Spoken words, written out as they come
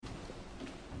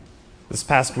This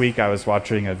past week, I was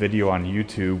watching a video on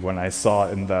YouTube when I saw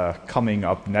in the Coming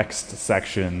Up Next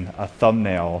section a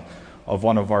thumbnail of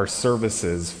one of our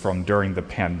services from during the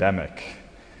pandemic.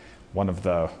 One of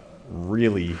the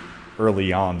really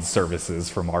early on services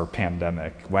from our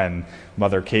pandemic, when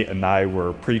Mother Kate and I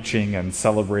were preaching and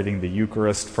celebrating the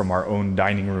Eucharist from our own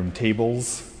dining room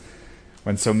tables,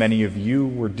 when so many of you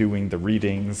were doing the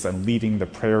readings and leading the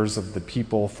prayers of the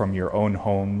people from your own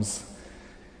homes,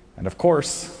 and of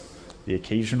course, the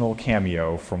occasional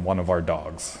cameo from one of our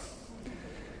dogs.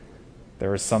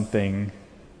 There is something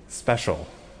special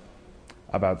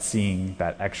about seeing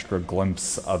that extra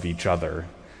glimpse of each other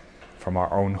from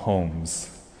our own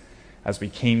homes as we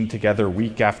came together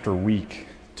week after week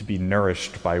to be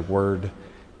nourished by word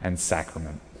and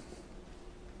sacrament.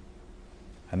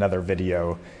 Another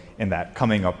video in that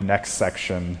Coming Up Next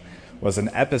section was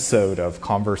an episode of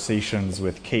Conversations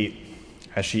with Kate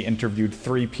as she interviewed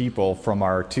 3 people from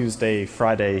our Tuesday,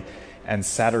 Friday, and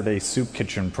Saturday Soup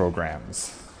Kitchen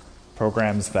programs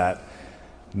that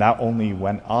not only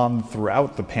went on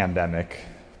throughout the pandemic,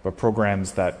 but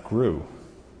programs that grew.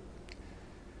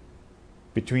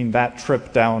 Between that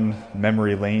trip down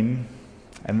memory lane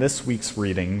and this week's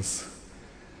readings,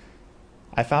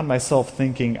 I found myself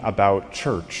thinking about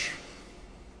church,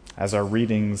 as our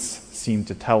readings seem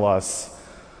to tell us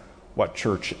what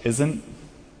church isn't,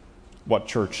 what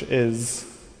church is,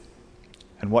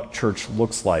 and what church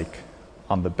looks like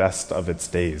on the best of its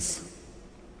days.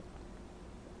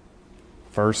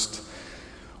 First,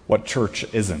 what church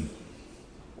isn't.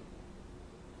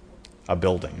 A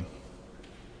building.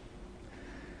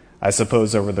 I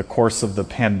suppose over the course of the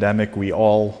pandemic, we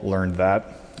all learned that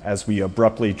as we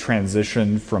abruptly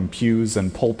transitioned from pews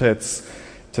and pulpits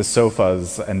to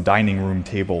sofas and dining room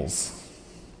tables.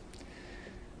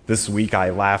 This week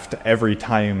I laughed every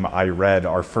time I read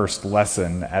our first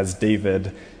lesson as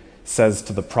David says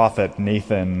to the prophet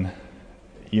Nathan,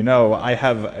 "You know, I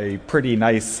have a pretty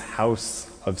nice house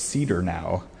of cedar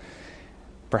now.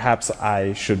 Perhaps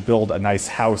I should build a nice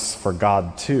house for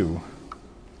God too."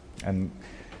 And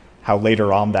how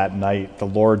later on that night the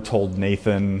Lord told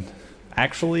Nathan,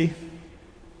 "Actually,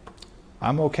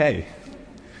 I'm okay."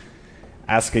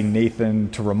 Asking Nathan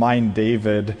to remind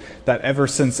David that ever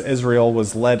since Israel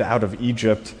was led out of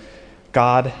Egypt,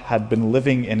 God had been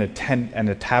living in a tent and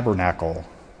a tabernacle,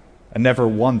 and never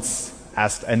once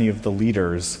asked any of the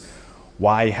leaders,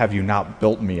 "Why have you not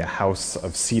built me a house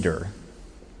of cedar?"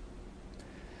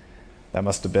 That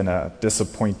must have been a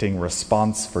disappointing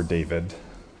response for David.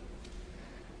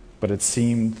 But it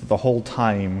seemed the whole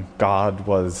time God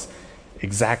was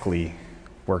exactly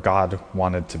where God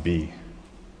wanted to be.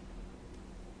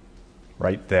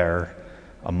 Right there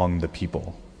among the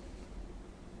people.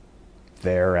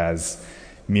 There as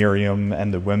Miriam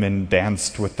and the women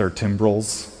danced with their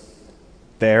timbrels.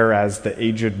 There as the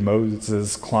aged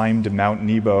Moses climbed Mount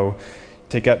Nebo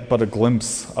to get but a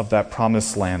glimpse of that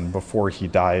promised land before he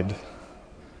died.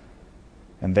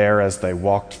 And there as they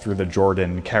walked through the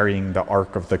Jordan carrying the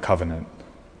Ark of the Covenant,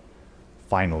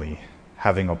 finally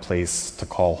having a place to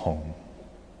call home.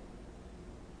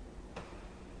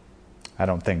 I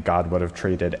don't think God would have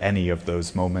traded any of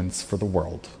those moments for the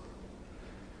world,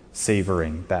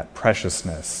 savoring that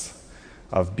preciousness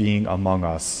of being among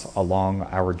us along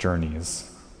our journeys,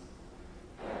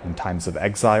 in times of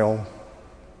exile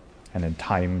and in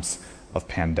times of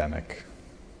pandemic.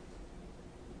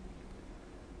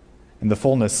 In the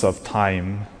fullness of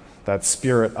time, that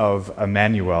spirit of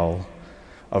Emmanuel,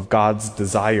 of God's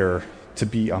desire to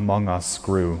be among us,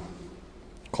 grew,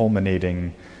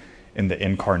 culminating in the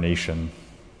incarnation,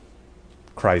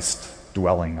 Christ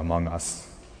dwelling among us.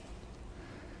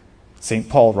 St.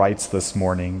 Paul writes this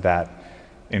morning that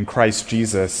in Christ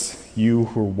Jesus, you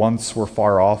who once were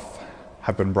far off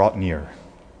have been brought near.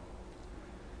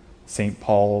 St.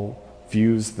 Paul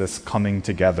views this coming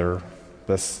together,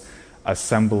 this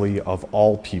assembly of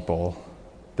all people,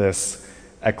 this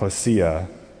ecclesia,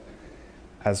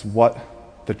 as what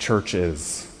the church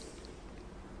is,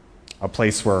 a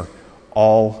place where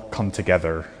all come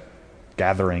together,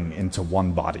 gathering into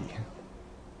one body.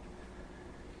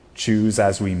 Choose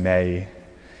as we may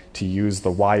to use the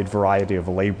wide variety of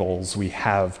labels we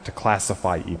have to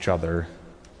classify each other,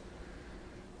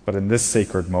 but in this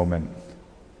sacred moment,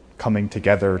 coming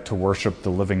together to worship the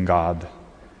living God,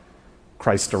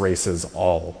 Christ erases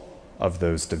all of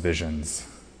those divisions,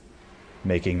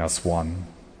 making us one.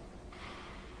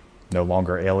 No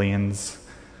longer aliens,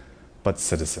 but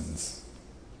citizens.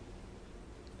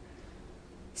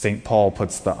 St. Paul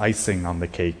puts the icing on the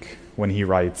cake when he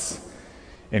writes,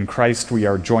 "In Christ we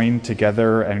are joined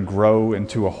together and grow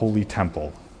into a holy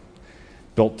temple,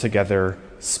 built together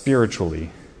spiritually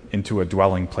into a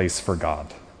dwelling place for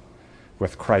God,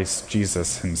 with Christ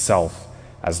Jesus himself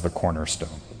as the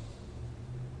cornerstone.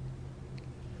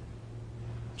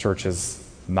 Church is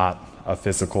not a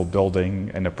physical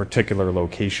building in a particular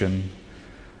location,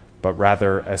 but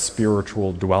rather a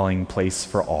spiritual dwelling place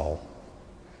for all,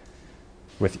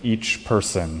 with each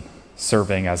person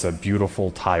serving as a beautiful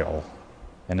tile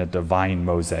in a divine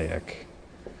mosaic,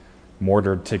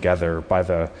 mortared together by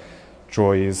the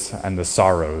joys and the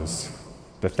sorrows,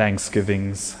 the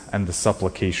thanksgivings and the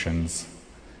supplications,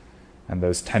 and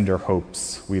those tender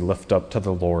hopes we lift up to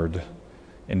the Lord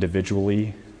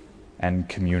individually and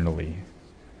communally,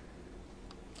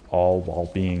 all while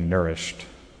being nourished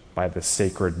by the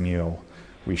sacred meal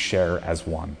we share as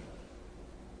one.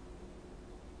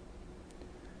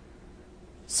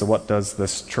 So what does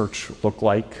this church look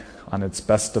like on its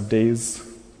best of days?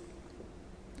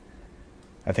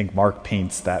 I think Mark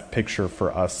paints that picture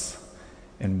for us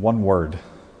in one word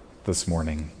this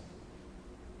morning: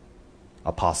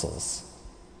 apostles.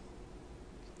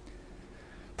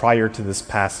 Prior to this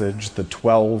passage, the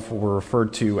 12 were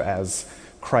referred to as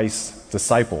Christ's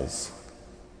disciples,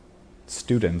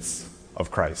 students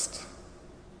of Christ.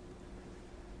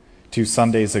 2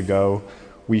 Sundays ago,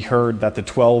 we heard that the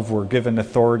 12 were given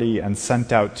authority and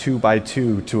sent out 2 by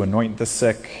 2 to anoint the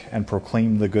sick and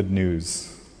proclaim the good news.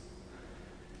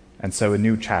 And so a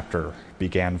new chapter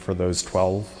began for those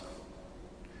 12,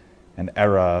 an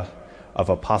era of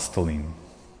apostoling,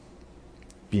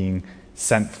 being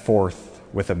sent forth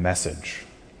with a message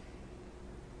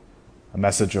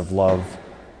of love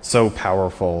so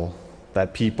powerful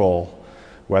that people,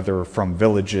 whether from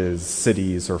villages,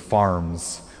 cities, or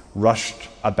farms, rushed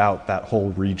about that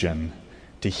whole region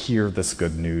to hear this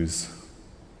good news,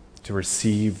 to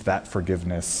receive that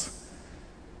forgiveness,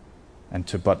 and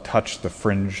to but touch the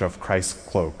fringe of Christ's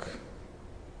cloak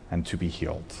and to be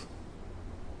healed.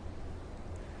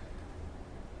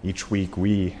 Each week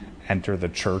we enter the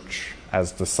church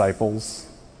as disciples,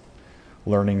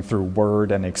 learning through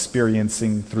word and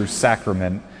experiencing through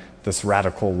sacrament this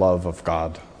radical love of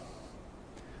God,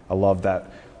 a love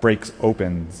that breaks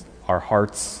open our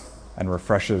hearts and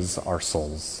refreshes our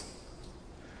souls.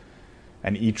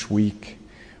 And each week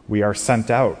we are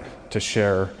sent out to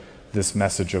share this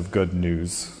message of good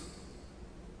news,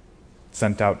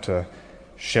 sent out to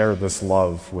share this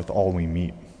love with all we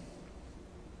meet.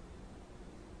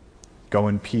 Go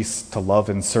in peace to love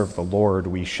and serve the Lord,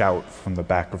 we shout from the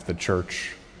back of the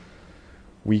church,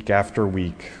 week after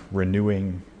week,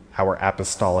 renewing our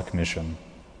apostolic mission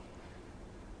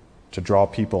to draw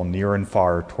people near and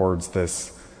far towards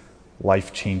this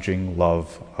life-changing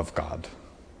love of God.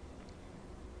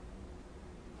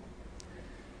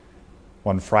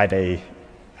 One Friday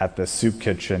at the soup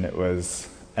kitchen, it was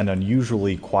an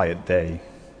unusually quiet day.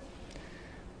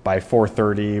 By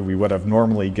 4:30, we would have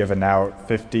normally given out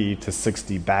 50 to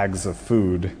 60 bags of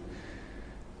food,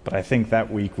 but I think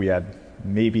that week we had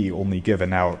maybe only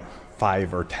given out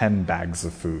 5 or 10 bags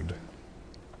of food.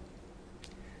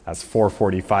 As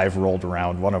 4:45 rolled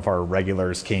around, one of our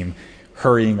regulars came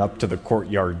hurrying up to the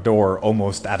courtyard door,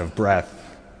 almost out of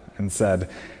breath, and said,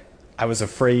 "I was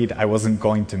afraid I wasn't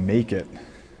going to make it.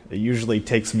 It usually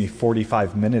takes me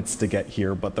 45 minutes to get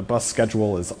here, but the bus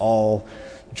schedule is all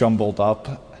jumbled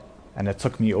up, and it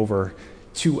took me over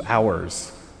 2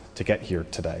 hours to get here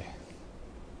today."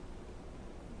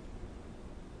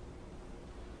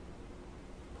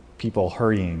 People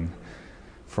hurrying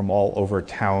from all over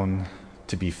town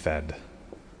to be fed.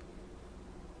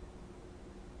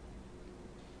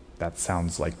 That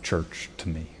sounds like church to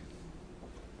me.